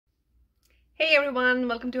Hey everyone,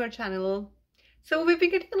 welcome to our channel. So we've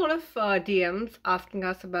been getting a lot of DMs asking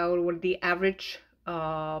us about what the average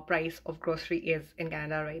price of grocery is in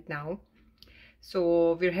Canada right now.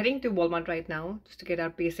 So we're heading to Walmart right now just to get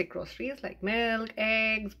our basic groceries like milk,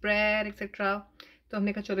 eggs, bread, etc. तो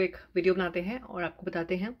हमने कहा चलो एक video बनाते हैं और आपको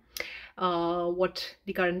बताते हैं what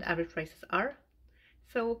the current average prices are.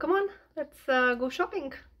 So come on, let's go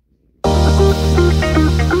shopping.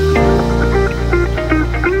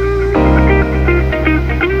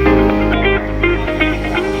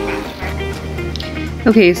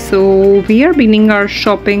 Okay, so we are beginning our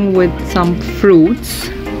shopping with some fruits.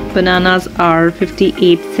 Bananas are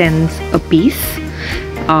 58 cents a piece.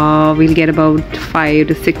 We'll get about 5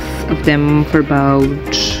 to 6 of them for about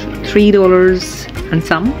 $3 and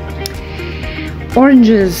some.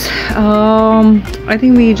 Oranges, I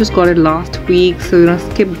think we just got it last week, so we're gonna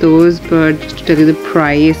skip those, but to tell you the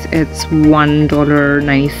price, it's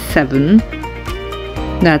 $1.97.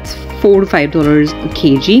 That's $4 to $5 a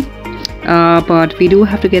kg. But we do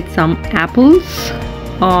have to get some apples.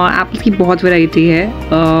 Apples की बहुत variety है.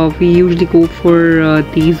 We usually go for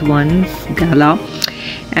these ones, Gala,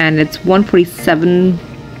 and it's $1.47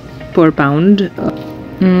 per pound.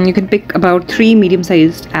 You can pick about 3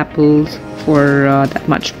 medium-sized apples for that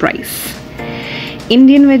much price.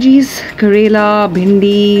 Indian veggies, Karela,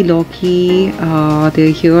 Bhindi, Lauki,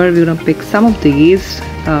 they're here. We're gonna pick some of these.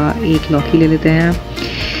 एक लौकी ले लेते हैं.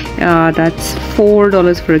 That's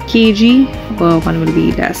 $4 for a kg. One will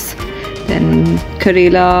be less. Then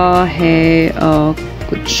Karela hai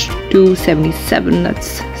kuch $2.77. That's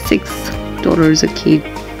 $6 a kg.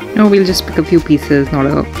 No, we'll just pick a few pieces, not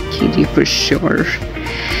a kg for sure.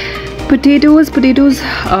 Potatoes.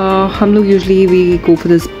 हम लोग usually we go for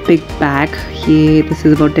this big bag. This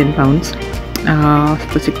is about 10 pounds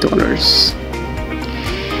for $6.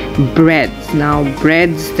 Breads. Now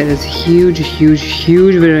breads, there is huge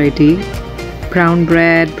variety. Brown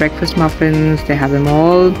bread, breakfast muffins, they have them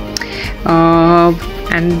all.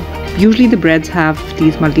 And usually the breads have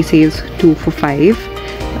these multi-sales 2 for $5.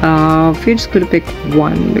 We're just going to pick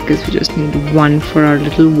one because we just need one for our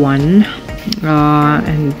little one.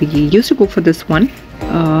 And we used to go for this one,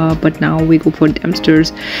 but now we go for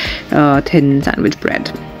Dempster's thin sandwich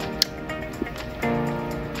bread.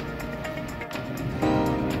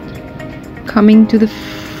 Coming to the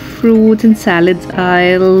fruits and salads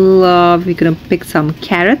aisle, we're gonna pick some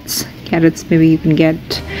carrots. Maybe you can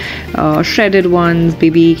get shredded ones,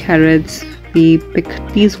 baby carrots. We pick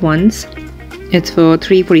these ones. It's for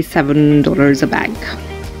 $3.47 a bag.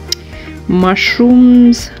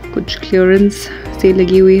 Mushrooms, कुछ clearance sale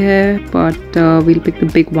लगी हुई है, but we'll pick the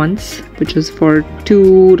big ones, which is for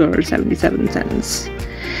 $2.77.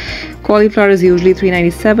 Cauliflower is usually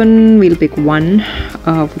 $3.97. We'll pick one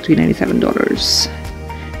for $3.97.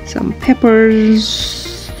 Some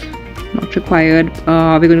peppers, not required.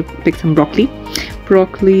 We're going to pick some broccoli.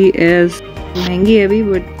 Broccoli is महंगी है अभी,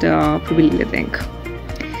 but फिर भी ले लेते हैं.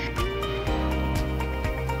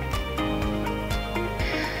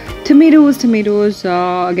 Tomatoes,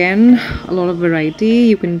 again, a lot of variety.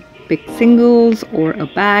 You can pick singles or a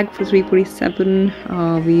bag for $3.47.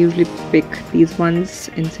 We usually pick these ones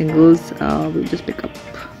in singles. We'll just pick up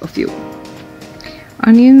a few.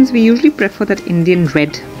 Onions, we usually prefer that Indian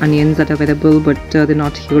red onions that are available, but they're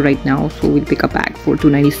not here right now, so we'll pick a bag for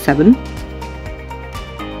 $2.97.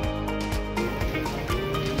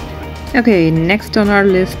 Okay, next on our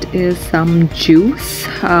list is some juice.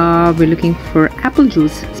 We're looking for apple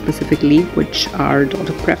juice specifically, which our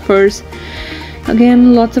daughter prefers.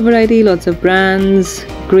 Again, lots of variety, lots of brands,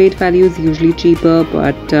 great values, usually cheaper,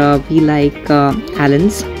 but we like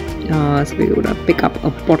Allen's. So we're gonna pick up a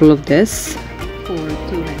bottle of this for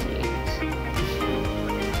 $2.98.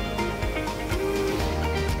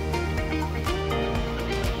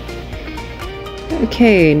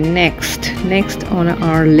 Okay, next on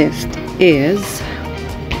our list is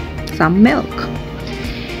some milk.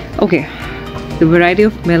 Okay, the variety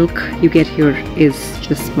of milk you get here is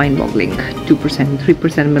just mind-boggling. 2%,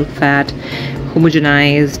 3% milk fat,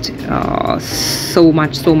 homogenized, so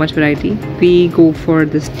much variety. We go for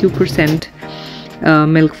this 2%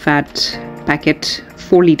 milk fat packet.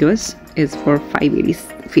 4 liters is for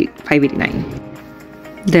 $5.89.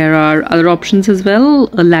 There are other options as well,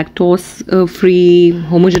 lactose free,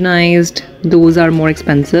 homogenized. Those are more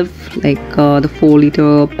expensive, like the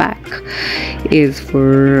 4-liter pack is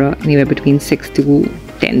for anywhere between $6 to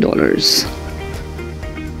 $10.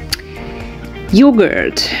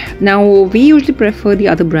 Yogurt. Now we usually prefer the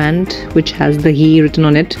other brand, which has the ghee written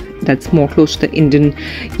on it. That's more close to the Indian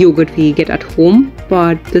yogurt we get at home,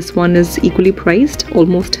 but this one is equally priced,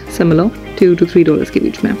 almost similar, $2 to $3 के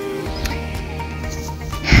बीच में.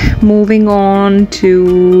 moving on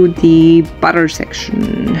to the butter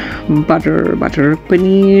section. Butter,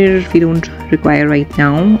 paneer we don't require right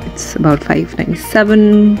now. It's about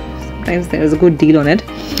 $5.97. Sometimes there's a good deal on it.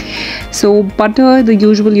 So butter, the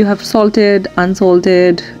usual, you have salted,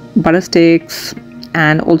 unsalted, butter sticks,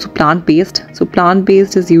 and also plant-based. So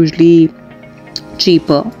plant-based is usually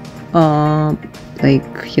cheaper,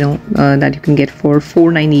 that you can get for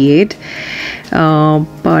 $4.98,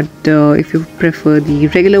 but if you prefer the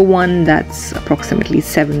regular one, that's approximately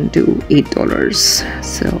 $7 to $8.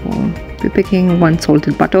 So we're picking one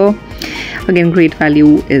salted butter. Again, great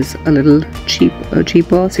value is a little cheaper,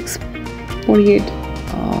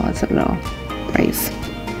 $6.48 similar price.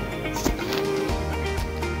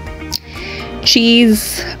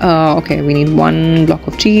 Cheese, okay, we need one block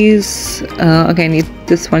of cheese. Again,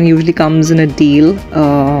 this one usually comes in a deal.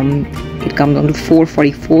 It comes on to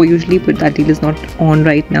 $4.44 usually, but that deal is not on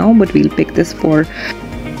right now, but we'll pick this for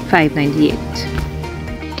 $5.98.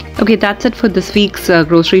 Okay, that's it for this week's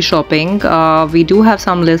grocery shopping. We do have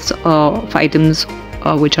some list of items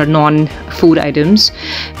which are non-food items,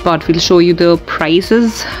 but we'll show you the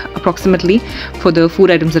prices approximately for the food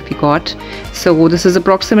items that we got. So this is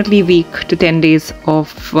approximately week to 10 days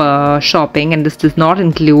of shopping, and this does not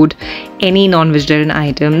include any non-vegetarian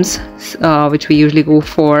items which we usually go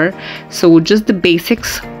for. So just the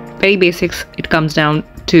basics, very basics, it comes down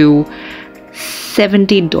to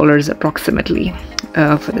 $70 approximately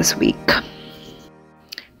for this week.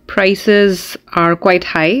 Prices are quite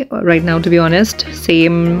high right now, to be honest.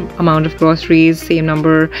 Same amount of groceries, same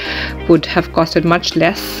number would have costed much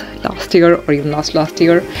less last year or even last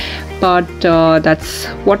year, but that's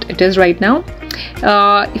what it is right now.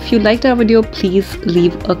 If you liked our video, please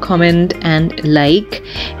leave a comment and like,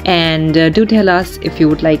 and do tell us if you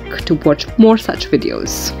would like to watch more such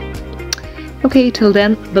videos. Okay, till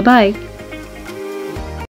then, bye bye.